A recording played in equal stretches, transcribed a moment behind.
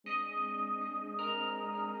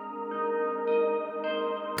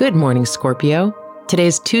Good morning, Scorpio.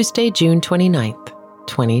 Today's Tuesday, June 29th,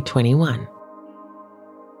 2021.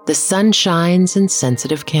 The sun shines in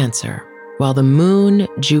sensitive Cancer, while the moon,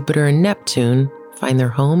 Jupiter, and Neptune find their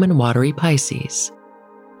home in watery Pisces.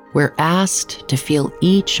 We're asked to feel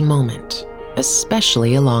each moment,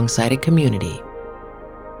 especially alongside a community.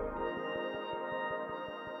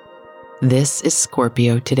 This is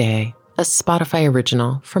Scorpio Today, a Spotify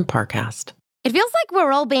original from Parcast. It feels like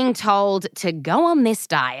we're all being told to go on this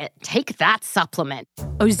diet, take that supplement.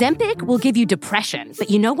 Ozempic will give you depression,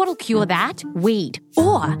 but you know what'll cure that? Weed.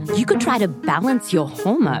 Or you could try to balance your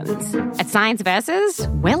hormones. At Science Versus,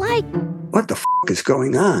 we're like, what the is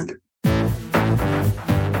going on?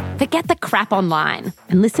 Forget the crap online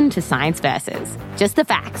and listen to Science Versus. Just the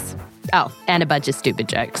facts. Oh, and a bunch of stupid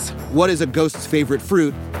jokes. What is a ghost's favorite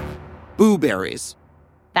fruit? Blueberries.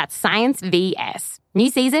 That's Science VS. New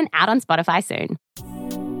season out on Spotify soon.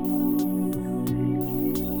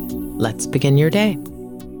 Let's begin your day.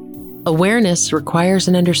 Awareness requires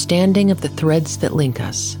an understanding of the threads that link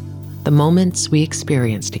us, the moments we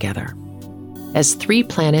experience together. As 3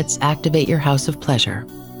 planets activate your house of pleasure,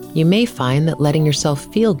 you may find that letting yourself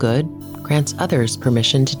feel good grants others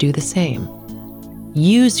permission to do the same.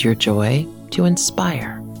 Use your joy to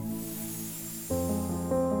inspire.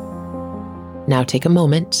 Now take a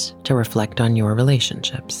moment to reflect on your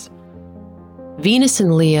relationships. Venus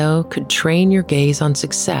in Leo could train your gaze on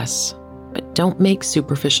success, but don't make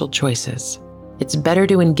superficial choices. It's better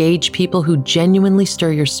to engage people who genuinely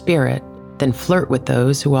stir your spirit than flirt with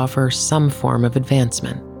those who offer some form of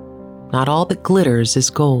advancement. Not all that glitters is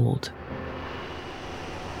gold.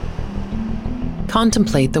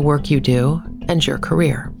 Contemplate the work you do and your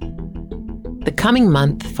career. The coming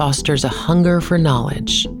month fosters a hunger for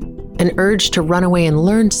knowledge. An urge to run away and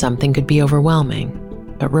learn something could be overwhelming,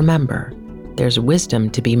 but remember, there's wisdom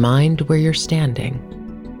to be mined where you're standing.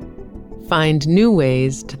 Find new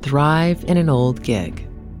ways to thrive in an old gig.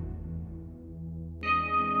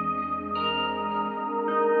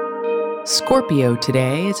 Scorpio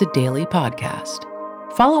Today is a daily podcast.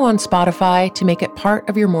 Follow on Spotify to make it part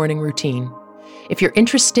of your morning routine. If you're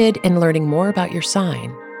interested in learning more about your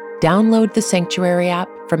sign, download the Sanctuary app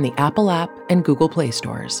from the Apple app and Google Play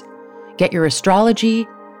stores. Get your astrology,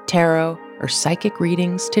 tarot, or psychic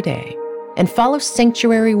readings today. And follow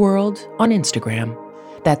Sanctuary World on Instagram.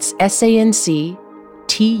 That's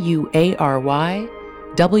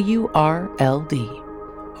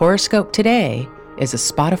SanctuaryWRLD. Horoscope Today is a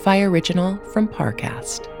Spotify original from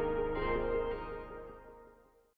Parcast.